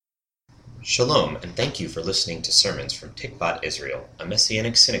Shalom, and thank you for listening to sermons from Tikvat Israel, a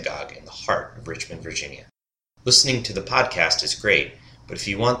Messianic synagogue in the heart of Richmond, Virginia. Listening to the podcast is great, but if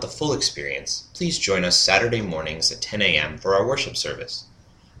you want the full experience, please join us Saturday mornings at 10 a.m. for our worship service.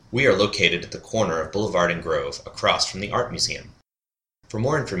 We are located at the corner of Boulevard and Grove, across from the Art Museum. For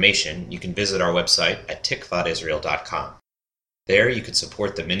more information, you can visit our website at tikvatisrael.com. There you can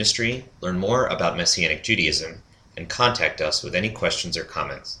support the ministry, learn more about Messianic Judaism, and contact us with any questions or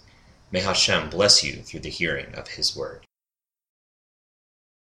comments. May Hashem bless you through the hearing of His word.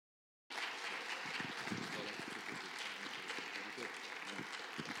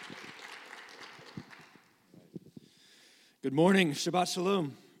 Good morning. Shabbat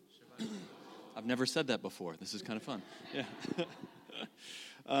Shalom. I've never said that before. This is kind of fun. Yeah.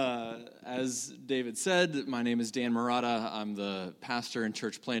 As David said, my name is Dan Marotta. I'm the pastor and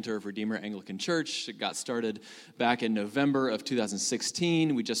church planter of Redeemer Anglican Church. It got started back in November of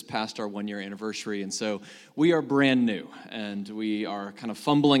 2016. We just passed our one-year anniversary, and so we are brand new, and we are kind of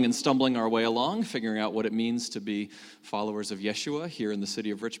fumbling and stumbling our way along, figuring out what it means to be followers of Yeshua here in the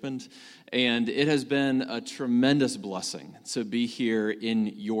city of Richmond. And it has been a tremendous blessing to be here in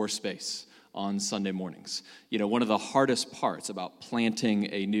your space on Sunday mornings. You know, one of the hardest parts about planting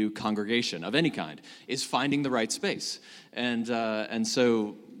a new congregation of any kind is finding the right space. And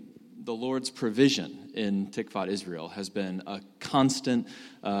so the Lord's provision in Tikvat Israel has been a constant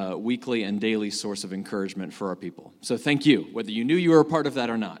weekly and daily source of encouragement for our people. So thank you, whether you knew you were a part of that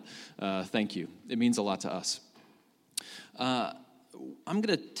or not. Thank you. It means a lot to us. I'm going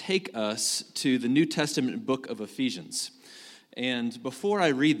to take us to the New Testament book of Ephesians. And before I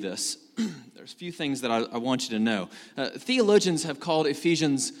read this, there's a few things that I want you to know. Theologians have called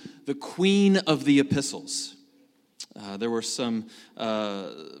Ephesians the queen of the epistles. There were some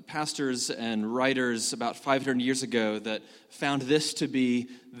pastors and writers about 500 years ago that found this to be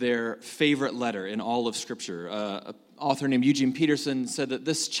their favorite letter in all of Scripture. An author named Eugene Peterson said that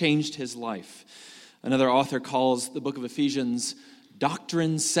this changed his life. Another author calls the book of Ephesians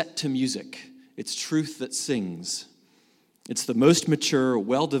doctrine set to music. It's truth that sings. It's the most mature,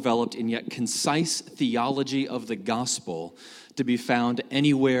 well-developed, and yet concise theology of the gospel to be found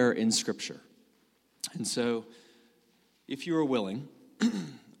anywhere in Scripture. And so, if you are willing,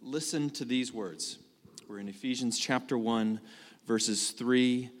 listen to these words. We're in Ephesians chapter 1, verses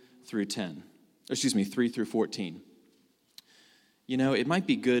 3 through 14. You know, it might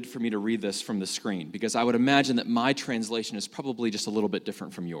be good for me to read this from the screen, because I would imagine that my translation is probably just a little bit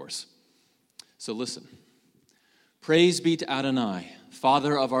different from yours. So listen. Praise be to Adonai,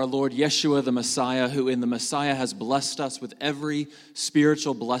 Father of our Lord Yeshua the Messiah, who in the Messiah has blessed us with every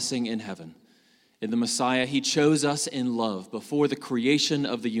spiritual blessing in heaven. In the Messiah, he chose us in love before the creation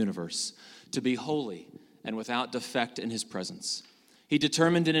of the universe to be holy and without defect in his presence. He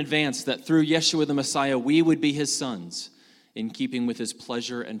determined in advance that through Yeshua the Messiah, we would be his sons in keeping with his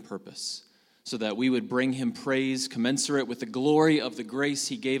pleasure and purpose, so that we would bring him praise commensurate with the glory of the grace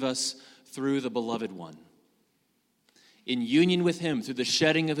he gave us through the Beloved One. In union with him, through the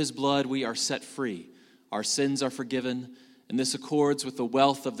shedding of his blood, we are set free. Our sins are forgiven, and this accords with the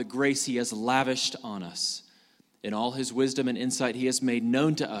wealth of the grace he has lavished on us. In all his wisdom and insight, he has made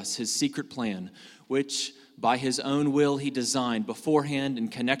known to us his secret plan, which by his own will he designed beforehand in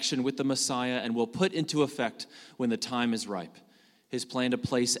connection with the Messiah and will put into effect when the time is ripe. His plan to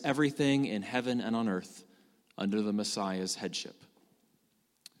place everything in heaven and on earth under the Messiah's headship.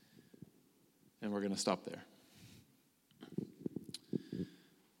 And we're going to stop there.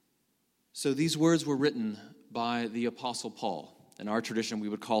 So these words were written by the Apostle Paul. In our tradition, we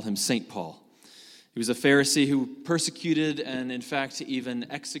would call him Saint Paul. He was a Pharisee who persecuted and, in fact, even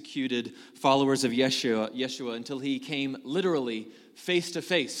executed followers of Yeshua until he came literally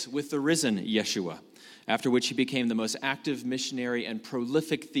face-to-face with the risen Yeshua, after which he became the most active missionary and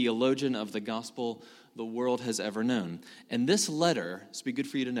prolific theologian of the gospel the world has ever known. And this letter, this would be good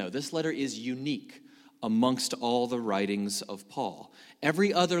for you to know, this letter is unique amongst all the writings of Paul.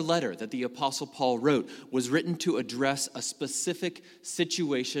 Every other letter that the Apostle Paul wrote was written to address a specific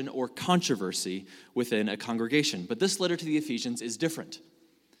situation or controversy within a congregation. But this letter to the Ephesians is different.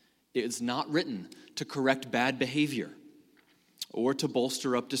 It is not written to correct bad behavior or to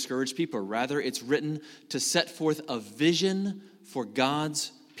bolster up discouraged people. Rather, it's written to set forth a vision for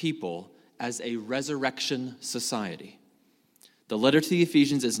God's people as a resurrection society. The letter to the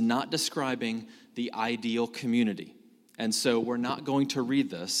Ephesians is not describing the ideal community. And so we're not going to read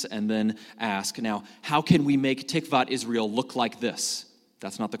this and then ask, now, how can we make Tikvat Israel look like this?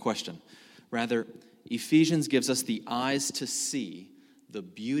 That's not the question. Rather, Ephesians gives us the eyes to see the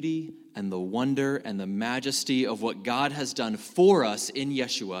beauty and the wonder and the majesty of what God has done for us in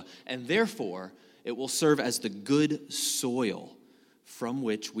Yeshua, and therefore it will serve as the good soil from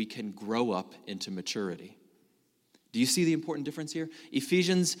which we can grow up into maturity. Do you see the important difference here?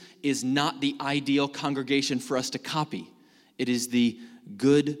 Ephesians is not the ideal congregation for us to copy. It is the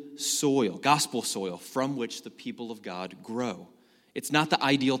good soil, gospel soil, from which the people of God grow. It's not the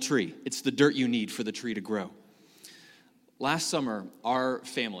ideal tree. It's the dirt you need for the tree to grow. Last summer, our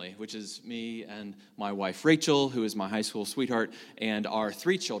family, which is me and my wife Rachel, who is my high school sweetheart, and our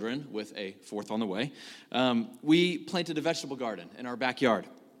 3 children, with a 4th on the way, we planted a vegetable garden in our backyard.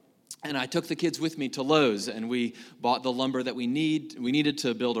 And I took the kids with me to Lowe's, and we bought the lumber that we needed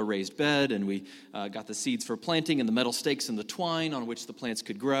to build a raised bed, and we got the seeds for planting and the metal stakes and the twine on which the plants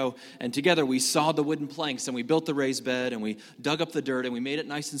could grow. And together we sawed the wooden planks, and we built the raised bed, and we dug up the dirt, and we made it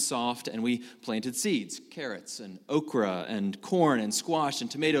nice and soft, and we planted seeds, carrots and okra and corn and squash and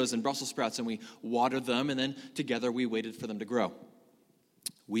tomatoes and Brussels sprouts, and we watered them, and then together we waited for them to grow.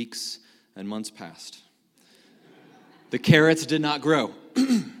 Weeks and months passed. The carrots did not grow.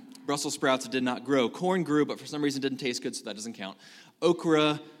 Brussels sprouts did not grow. Corn grew, but for some reason didn't taste good, so that doesn't count.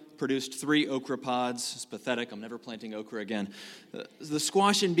 Okra produced 3 okra pods. It's pathetic. I'm never planting okra again. The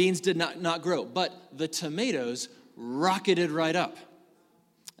squash and beans did not grow, but the tomatoes rocketed right up.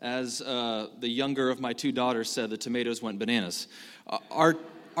 As the younger of my 2 daughters said, the tomatoes went bananas. Our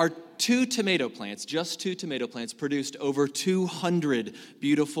 2 tomato plants, just 2 tomato plants, produced over 200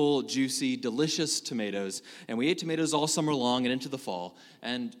 beautiful, juicy, delicious tomatoes. And we ate tomatoes all summer long and into the fall.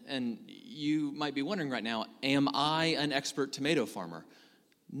 And you might be wondering right now, am I an expert tomato farmer?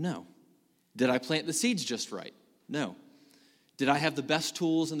 No. Did I plant the seeds just right? No. Did I have the best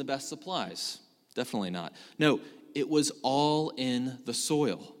tools and the best supplies? Definitely not. No, it was all in the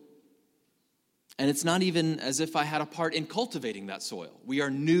soil. And it's not even as if I had a part in cultivating that soil. We are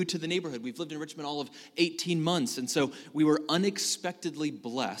new to the neighborhood. We've lived in Richmond all of 18 months. And so we were unexpectedly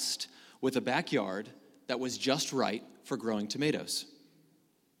blessed with a backyard that was just right for growing tomatoes.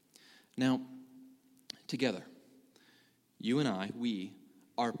 Now, together, you and I, we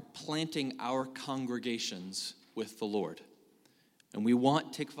are planting our congregations with the Lord. And we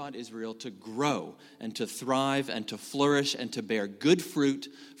want Tikvat Israel to grow and to thrive and to flourish and to bear good fruit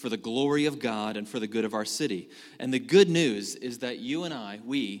for the glory of God and for the good of our city. And the good news is that you and I,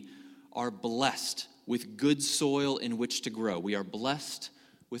 we are blessed with good soil in which to grow. We are blessed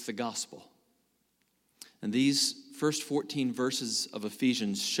with the gospel. And these first 14 verses of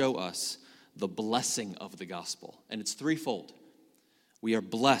Ephesians show us the blessing of the gospel. And it's threefold. We are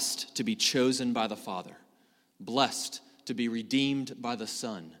blessed to be chosen by the Father, blessed to be redeemed by the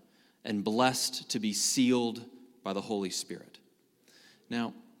Son, and blessed to be sealed by the Holy Spirit.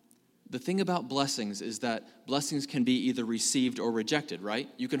 Now, the thing about blessings is that blessings can be either received or rejected, right?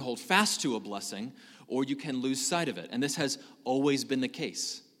 You can hold fast to a blessing, or you can lose sight of it. And this has always been the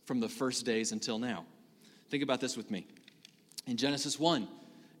case from the first days until now. Think about this with me. In Genesis 1,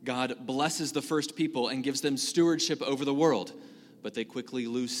 God blesses the first people and gives them stewardship over the world, but they quickly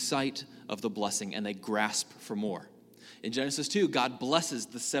lose sight of the blessing and they grasp for more. In Genesis 2, God blesses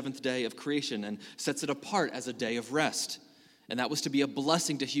the 7th day of creation and sets it apart as a day of rest. And that was to be a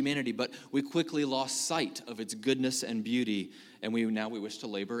blessing to humanity, but we quickly lost sight of its goodness and beauty, and now we wish to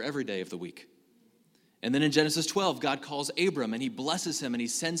labor every day of the week. And then in Genesis 12, God calls Abram, and he blesses him, and he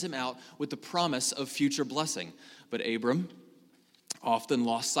sends him out with the promise of future blessing. But Abram often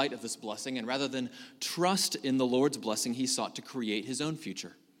lost sight of this blessing, and rather than trust in the Lord's blessing, he sought to create his own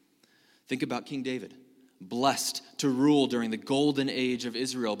future. Think about King David. Blessed to rule during the golden age of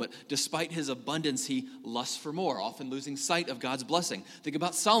Israel, but despite his abundance, he lusts for more, often losing sight of God's blessing. Think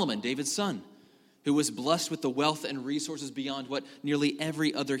about Solomon, David's son, who was blessed with the wealth and resources beyond what nearly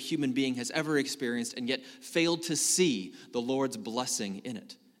every other human being has ever experienced, and yet failed to see the Lord's blessing in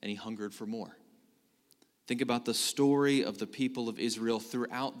it, and he hungered for more. Think about the story of the people of Israel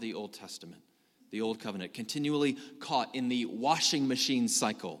throughout the Old Testament, the Old Covenant, continually caught in the washing machine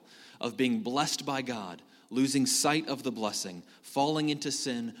cycle of being blessed by God, losing sight of the blessing, falling into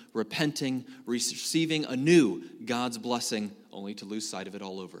sin, repenting, receiving anew God's blessing, only to lose sight of it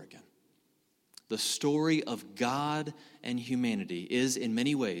all over again. The story of God and humanity is, in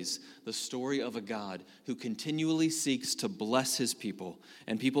many ways, the story of a God who continually seeks to bless his people,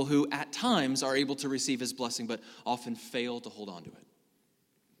 and people who at times are able to receive his blessing, but often fail to hold on to it.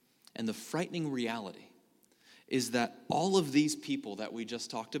 And the frightening reality is that all of these people that we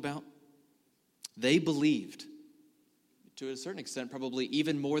just talked about, they believed, to a certain extent, probably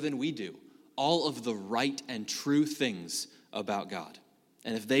even more than we do, all of the right and true things about God.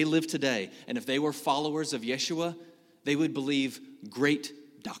 And if they lived today, and if they were followers of Yeshua, They would believe great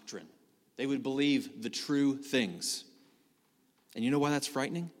doctrine. They would believe the true things. And you know why that's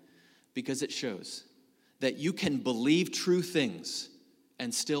frightening? Because it shows that you can believe true things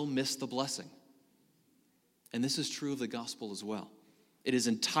and still miss the blessing. And this is true of the gospel as well. It is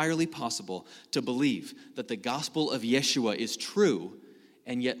entirely possible to believe that the gospel of Yeshua is true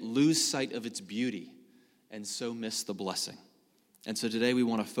and yet lose sight of its beauty and so miss the blessing. And so today we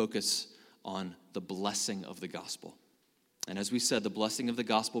want to focus on the blessing of the gospel. And as we said, the blessing of the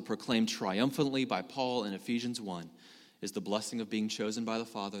gospel proclaimed triumphantly by Paul in Ephesians 1 is the blessing of being chosen by the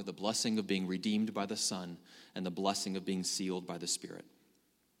Father, the blessing of being redeemed by the Son, and the blessing of being sealed by the Spirit.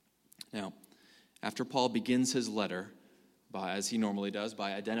 Now, after Paul begins his letter, as he normally does,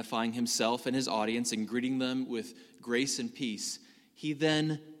 by identifying himself and his audience and greeting them with grace and peace, he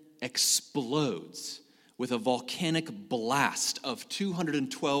then explodes with a volcanic blast of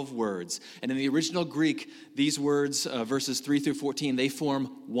 212 words. And in the original Greek, these words, verses 3 through 14, they form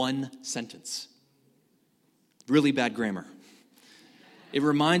one sentence. Really bad grammar. It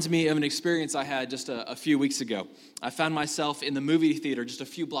reminds me of an experience I had just a few weeks ago. I found myself in the movie theater just a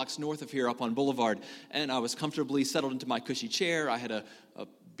few blocks north of here up on Boulevard, and I was comfortably settled into my cushy chair. I had a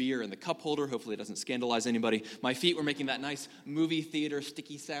beer in the cup holder. Hopefully it doesn't scandalize anybody. My feet were making that nice movie theater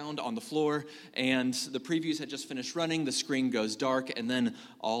sticky sound on the floor, and the previews had just finished running. The screen goes dark, and then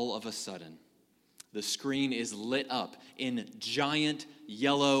all of a sudden, the screen is lit up in giant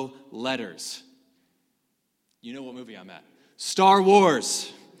yellow letters. You know what movie I'm at. Star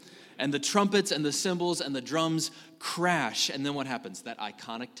Wars. And the trumpets and the cymbals and the drums crash. And then what happens? That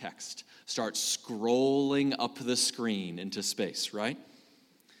iconic text starts scrolling up the screen into space, right?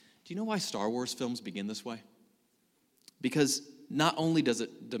 Do you know why Star Wars films begin this way? Because not only does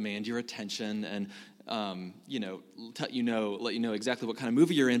it demand your attention and let you know exactly what kind of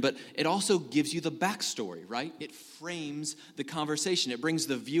movie you're in, but it also gives you the backstory, right? It frames the conversation. It brings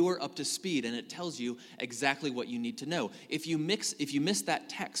the viewer up to speed, and it tells you exactly what you need to know. If you miss that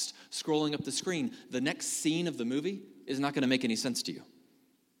text scrolling up the screen, the next scene of the movie is not going to make any sense to you.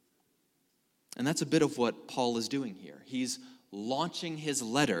 And that's a bit of what Paul is doing here. He's launching his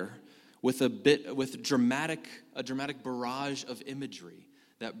letter with a dramatic barrage of imagery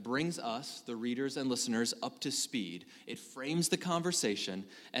that brings us, the readers and listeners, up to speed. It frames the conversation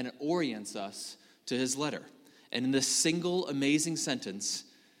and it orients us to his letter. And in this single amazing sentence,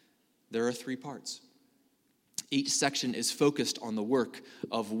 there are 3 parts. Each section is focused on the work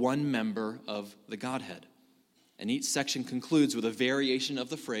of one member of the Godhead. And each section concludes with a variation of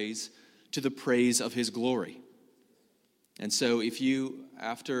the phrase, to the praise of his glory. And so if you,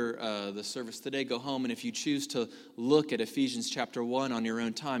 after the service today, go home, and if you choose to look at Ephesians chapter 1 on your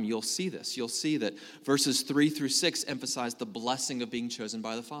own time, you'll see this. You'll see that verses 3 through 6 emphasize the blessing of being chosen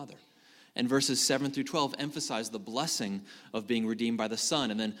by the Father. And verses 7 through 12 emphasize the blessing of being redeemed by the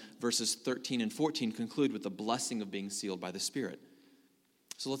Son. And then verses 13 and 14 conclude with the blessing of being sealed by the Spirit.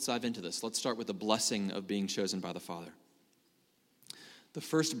 So let's dive into this. Let's start with the blessing of being chosen by the Father. The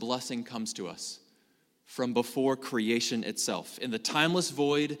first blessing comes to us from before creation itself. In the timeless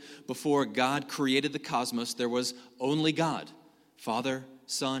void, before God created the cosmos, there was only God, Father,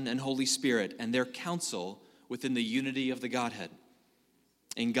 Son, and Holy Spirit, and their counsel within the unity of the Godhead.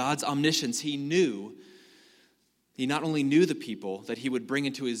 In God's omniscience, he not only knew the people that he would bring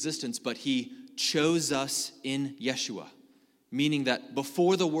into existence, but he chose us in Yeshua, meaning that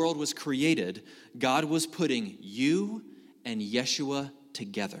before the world was created, God was putting you and Yeshua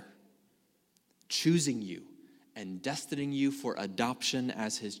together, choosing you and destining you for adoption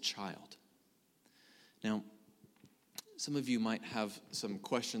as his child. Now, some of you might have some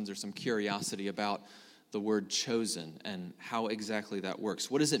questions or some curiosity about the word chosen and how exactly that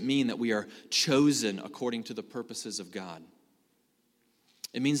works. What does it mean that we are chosen according to the purposes of God?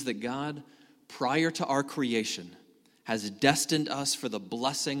 It means that God, prior to our creation, has destined us for the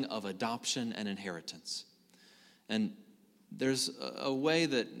blessing of adoption and inheritance. And there's a way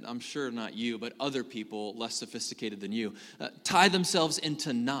that I'm sure not you, but other people less sophisticated than you, tie themselves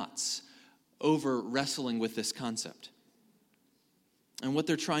into knots over wrestling with this concept. And what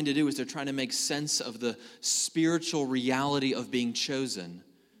they're trying to do is they're trying to make sense of the spiritual reality of being chosen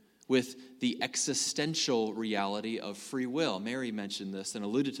with the existential reality of free will. Mary mentioned this and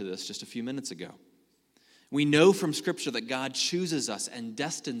alluded to this just a few minutes ago. We know from Scripture that God chooses us and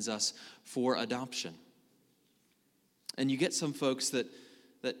destines us for adoption. And you get some folks that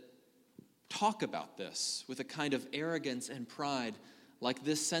talk about this with a kind of arrogance and pride, like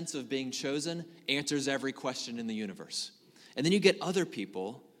this sense of being chosen answers every question in the universe. And then you get other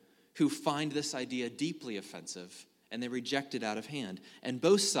people who find this idea deeply offensive and they reject it out of hand. And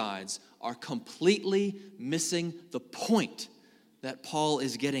both sides are completely missing the point that Paul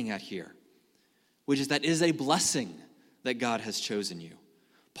is getting at here, which is that it is a blessing that God has chosen you.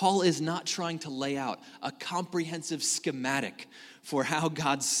 Paul is not trying to lay out a comprehensive schematic for how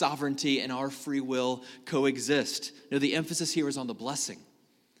God's sovereignty and our free will coexist. No, the emphasis here is on the blessing,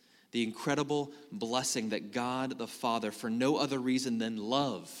 the incredible blessing that God the Father, for no other reason than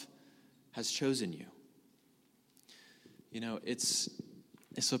love, has chosen you. You know, it's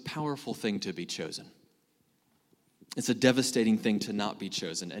a powerful thing to be chosen. It's a devastating thing to not be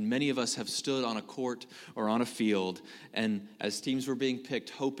chosen. And many of us have stood on a court or on a field, and as teams were being picked,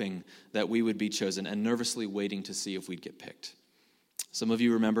 hoping that we would be chosen and nervously waiting to see if we'd get picked. Some of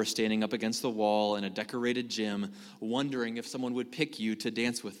you remember standing up against the wall in a decorated gym, wondering if someone would pick you to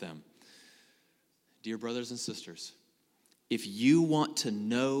dance with them. Dear brothers and sisters, if you want to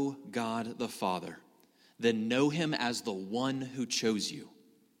know God the Father, then know him as the one who chose you.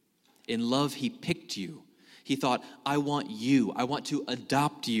 In love, he picked you. He thought, I want you. I want to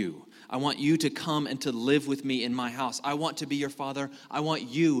adopt you. I want you to come and to live with me in my house. I want to be your father. I want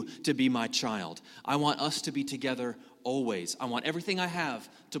you to be my child. I want us to be together always. I want everything I have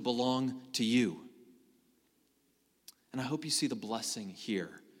to belong to you. And I hope you see the blessing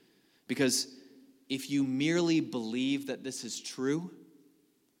here. Because if you merely believe that this is true,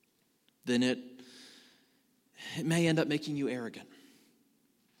 then it may end up making you arrogant.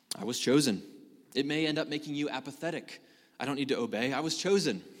 I was chosen. It may end up making you apathetic. I don't need to obey. I was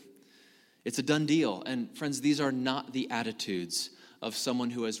chosen. It's a done deal. And friends, these are not the attitudes of someone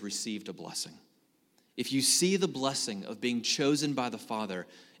who has received a blessing. If you see the blessing of being chosen by the Father,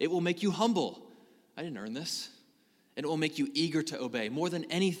 it will make you humble. I didn't earn this. And it will make you eager to obey. More than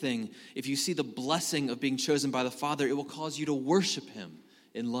anything, if you see the blessing of being chosen by the Father, it will cause you to worship him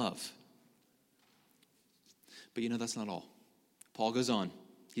in love. But you know, that's not all. Paul goes on.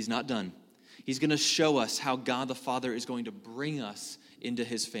 He's not done. He's going to show us how God the Father is going to bring us into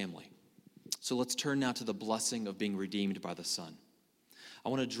his family. So let's turn now to the blessing of being redeemed by the Son. I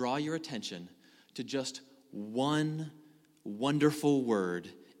want to draw your attention to just one wonderful word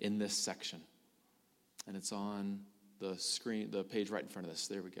in this section. And it's on the screen, the page right in front of us.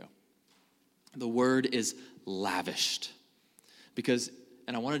 There we go. The word is lavished.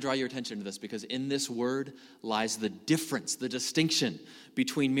 And I want to draw your attention to this because in this word lies the difference, the distinction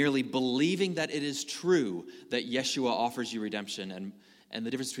between merely believing that it is true that Yeshua offers you redemption and the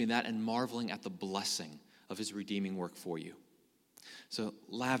difference between that and marveling at the blessing of his redeeming work for you. So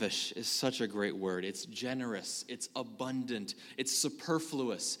lavish is such a great word. It's generous, it's abundant, it's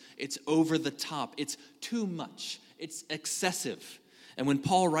superfluous, it's over the top, it's too much, it's excessive. And when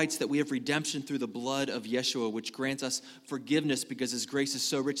Paul writes that we have redemption through the blood of Yeshua, which grants us forgiveness because his grace is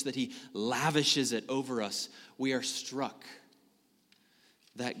so rich that he lavishes it over us, we are struck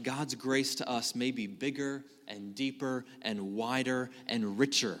that God's grace to us may be bigger and deeper and wider and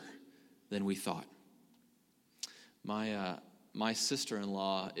richer than we thought. My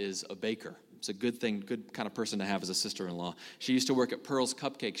sister-in-law is a baker. It's a good thing, good kind of person to have as a sister-in-law. She used to work at Pearl's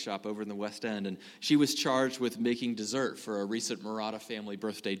Cupcake Shop over in the West End, and she was charged with making dessert for a recent Marotta family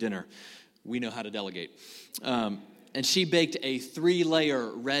birthday dinner. We know how to delegate. And she baked a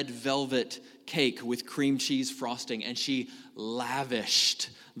 3-layer red velvet cake with cream cheese frosting, and she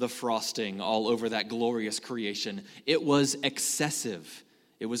lavished the frosting all over that glorious creation. It was excessive.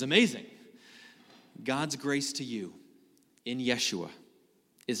 It was amazing. God's grace to you in Yeshua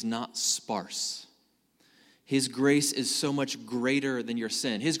is not sparse. His grace is so much greater than your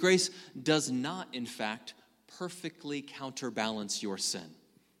sin. His grace does not, in fact, perfectly counterbalance your sin.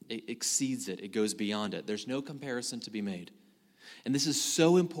 It exceeds it. It goes beyond it. There's no comparison to be made. And this is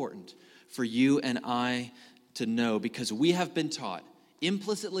so important for you and I to know because we have been taught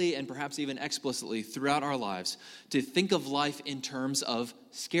implicitly and perhaps even explicitly throughout our lives to think of life in terms of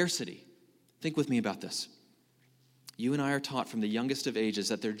scarcity. Think with me about this. You and I are taught from the youngest of ages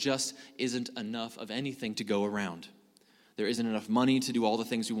that there just isn't enough of anything to go around. There isn't enough money to do all the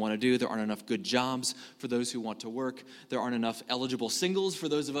things we want to do. There aren't enough good jobs for those who want to work. There aren't enough eligible singles for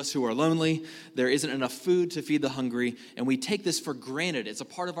those of us who are lonely. There isn't enough food to feed the hungry. And we take this for granted. It's a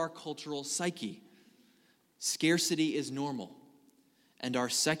part of our cultural psyche. Scarcity is normal. And our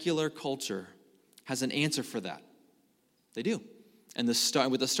secular culture has an answer for that. They do. And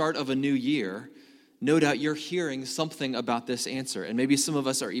with the start of a new year, no doubt you're hearing something about this answer, and maybe some of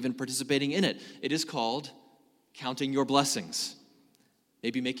us are even participating in it. It is called counting your blessings,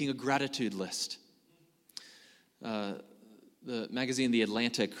 maybe making a gratitude list. The magazine The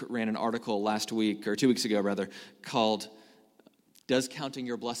Atlantic ran an article last week, or 2 weeks ago rather, called, "Does Counting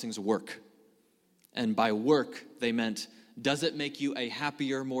Your Blessings Work?" And by work, they meant, does it make you a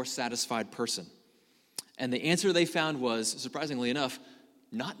happier, more satisfied person? And the answer they found was, surprisingly enough,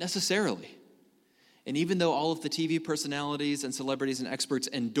 not necessarily. And even though all of the TV personalities and celebrities and experts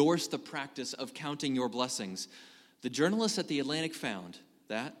endorse the practice of counting your blessings, the journalists at The Atlantic found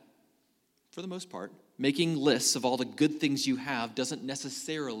that, for the most part, making lists of all the good things you have doesn't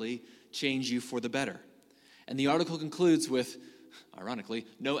necessarily change you for the better. And the article concludes with, ironically,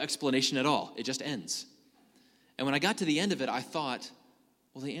 no explanation at all. It just ends. And when I got to the end of it, I thought,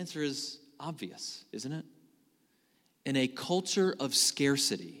 well, the answer is obvious, isn't it? In a culture of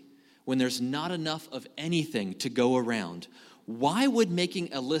scarcity, when there's not enough of anything to go around, why would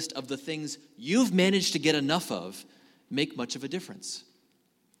making a list of the things you've managed to get enough of make much of a difference?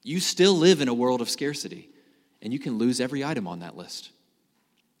 You still live in a world of scarcity, and you can lose every item on that list.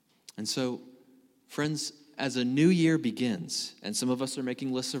 And so, friends, as a new year begins, and some of us are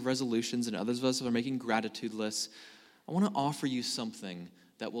making lists of resolutions and others of us are making gratitude lists, I want to offer you something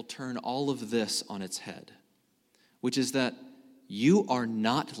that will turn all of this on its head, which is that you are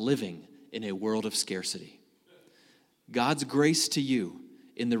not living in a world of scarcity. God's grace to you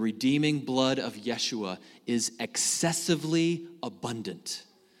in the redeeming blood of Yeshua is excessively abundant.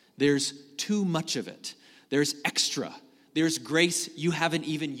 There's too much of it. There's extra. There's grace you haven't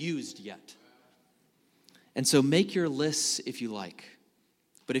even used yet. And so make your lists if you like.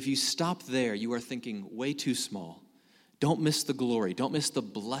 But if you stop there, you are thinking way too small. Don't miss the glory. Don't miss the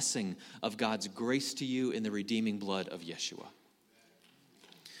blessing of God's grace to you in the redeeming blood of Yeshua.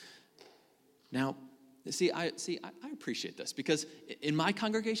 Now, I appreciate this because in my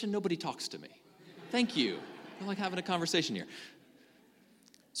congregation, nobody talks to me. Thank you. I like having a conversation here.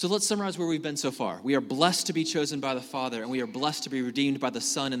 So let's summarize where we've been so far. We are blessed to be chosen by the Father, and we are blessed to be redeemed by the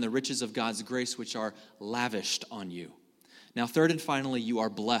Son and the riches of God's grace, which are lavished on you. Now, third and finally, you are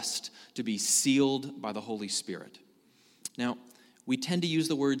blessed to be sealed by the Holy Spirit. Now, we tend to use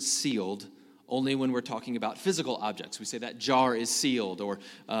the word sealed only when we're talking about physical objects. We say that jar is sealed, or,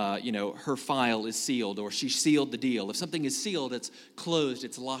 her file is sealed, or she sealed the deal. If something is sealed, it's closed,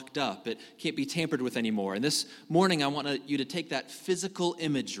 it's locked up, it can't be tampered with anymore. And this morning, I want you to take that physical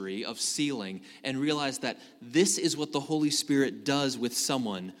imagery of sealing and realize that this is what the Holy Spirit does with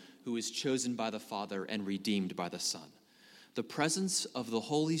someone who is chosen by the Father and redeemed by the Son. The presence of the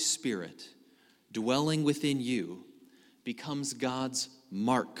Holy Spirit dwelling within you becomes God's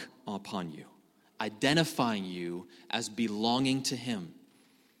mark upon you, identifying you as belonging to him.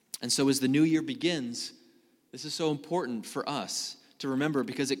 And so as the new year begins, this is so important for us to remember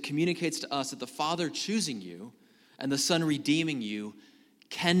because it communicates to us that the Father choosing you and the Son redeeming you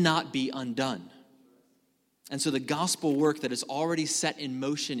cannot be undone. And so the gospel work that is already set in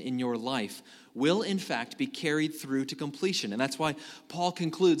motion in your life will in fact be carried through to completion. And that's why Paul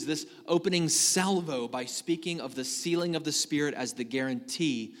concludes this opening salvo by speaking of the sealing of the Spirit as the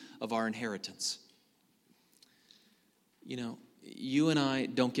guarantee of our inheritance. You know, you and I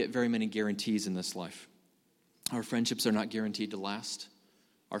don't get very many guarantees in this life. Our friendships are not guaranteed to last.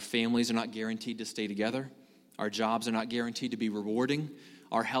 Our families are not guaranteed to stay together. Our jobs are not guaranteed to be rewarding.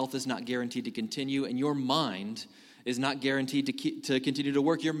 Our health is not guaranteed to continue. And your mind is not guaranteed to continue to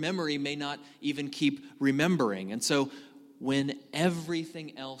work. Your memory may not even keep remembering. And so when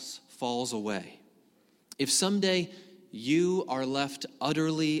everything else falls away, if someday you are left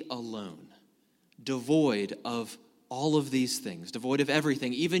utterly alone, devoid of all of these things, devoid of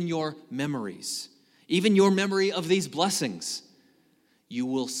everything, even your memories, even your memory of these blessings, you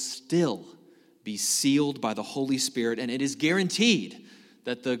will still be sealed by the Holy Spirit, and it is guaranteed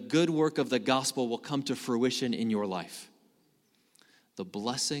that the good work of the gospel will come to fruition in your life. The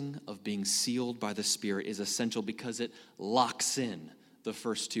blessing of being sealed by the Spirit is essential because it locks in the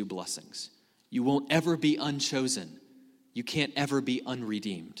first two blessings. You won't ever be unchosen. You can't ever be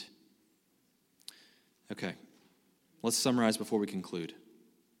unredeemed. Okay, let's summarize before we conclude.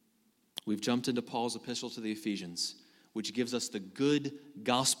 We've jumped into Paul's epistle to the Ephesians, which gives us the good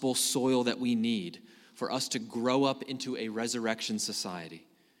gospel soil that we need for us to grow up into a resurrection society.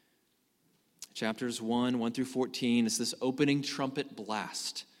 Chapters 1 through 14 is this opening trumpet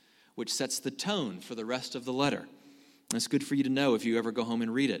blast, which sets the tone for the rest of the letter. And it's good for you to know if you ever go home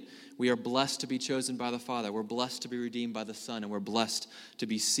and read it. We are blessed to be chosen by the Father. We're blessed to be redeemed by the Son, and we're blessed to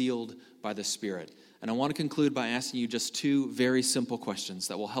be sealed by the Spirit. And I want to conclude by asking you just two very simple questions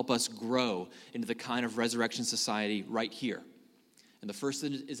that will help us grow into the kind of resurrection society right here. And the first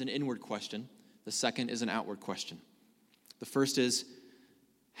is an inward question. The second is an outward question. The first is,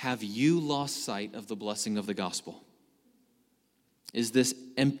 have you lost sight of the blessing of the gospel? Is this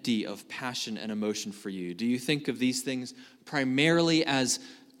empty of passion and emotion for you? Do you think of these things primarily as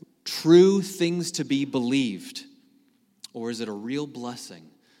true things to be believed? Or is it a real blessing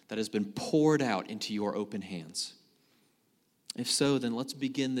that has been poured out into your open hands? If so, then let's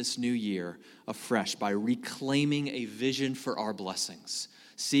begin this new year afresh by reclaiming a vision for our blessings,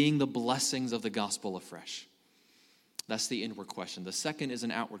 seeing the blessings of the gospel afresh. That's the inward question. The second is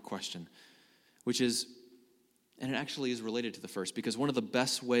an outward question, which is, and it actually is related to the first, because one of the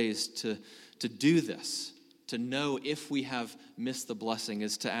best ways to do this, to know if we have missed the blessing,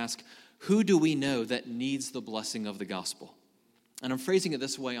 is to ask, who do we know that needs the blessing of the gospel? And I'm phrasing it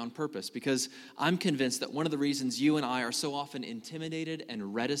this way on purpose because I'm convinced that one of the reasons you and I are so often intimidated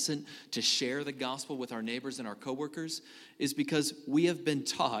and reticent to share the gospel with our neighbors and our coworkers is because we have been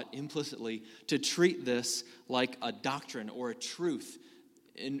taught implicitly to treat this like a doctrine or a truth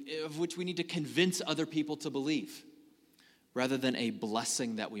of which we need to convince other people to believe, rather than a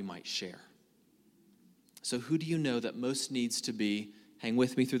blessing that we might share. So who do you know that most needs to be, hang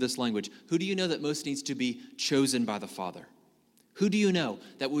with me through this language, who do you know that most needs to be chosen by the Father? Who do you know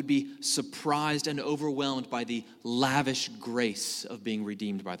that would be surprised and overwhelmed by the lavish grace of being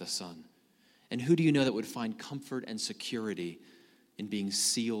redeemed by the Son? And who do you know that would find comfort and security in being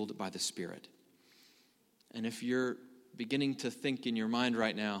sealed by the Spirit? And if you're beginning to think in your mind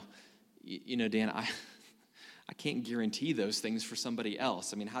right now, you know, Dan, I can't guarantee those things for somebody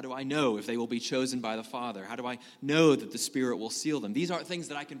else. I mean, how do I know if they will be chosen by the Father? How do I know that the Spirit will seal them? These aren't things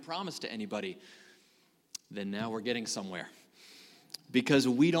that I can promise to anybody. Then now we're getting somewhere. Because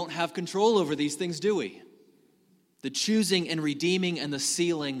we don't have control over these things, do we? The choosing and redeeming and the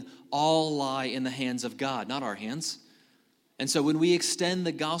sealing all lie in the hands of God, not our hands. And so when we extend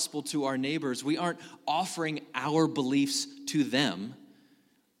the gospel to our neighbors, we aren't offering our beliefs to them,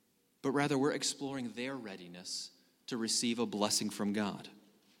 but rather we're exploring their readiness to receive a blessing from God.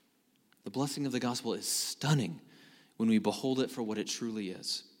 The blessing of the gospel is stunning when we behold it for what it truly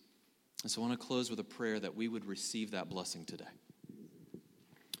is. And so I want to close with a prayer that we would receive that blessing today.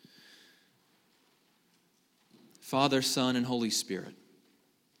 Father, Son, and Holy Spirit,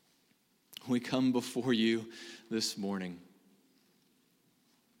 we come before you this morning,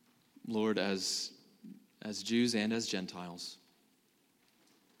 Lord, as Jews and as Gentiles.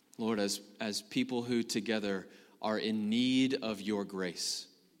 Lord, as people who together are in need of your grace.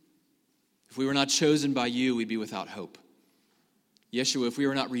 If we were not chosen by you, we'd be without hope. Yeshua, if we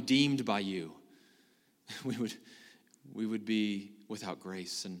were not redeemed by you, we would be without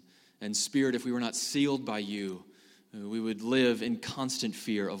grace. And Spirit, if we were not sealed by you, we would live in constant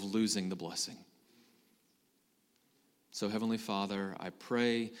fear of losing the blessing. So, Heavenly Father, I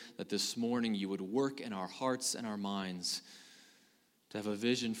pray that this morning you would work in our hearts and our minds to have a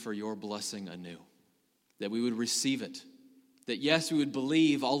vision for your blessing anew, that we would receive it, that yes, we would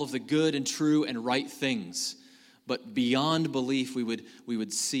believe all of the good and true and right things, but beyond belief, we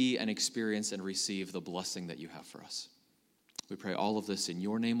would see and experience and receive the blessing that you have for us. We pray all of this in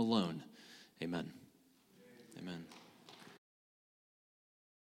your name alone. Amen. Amen.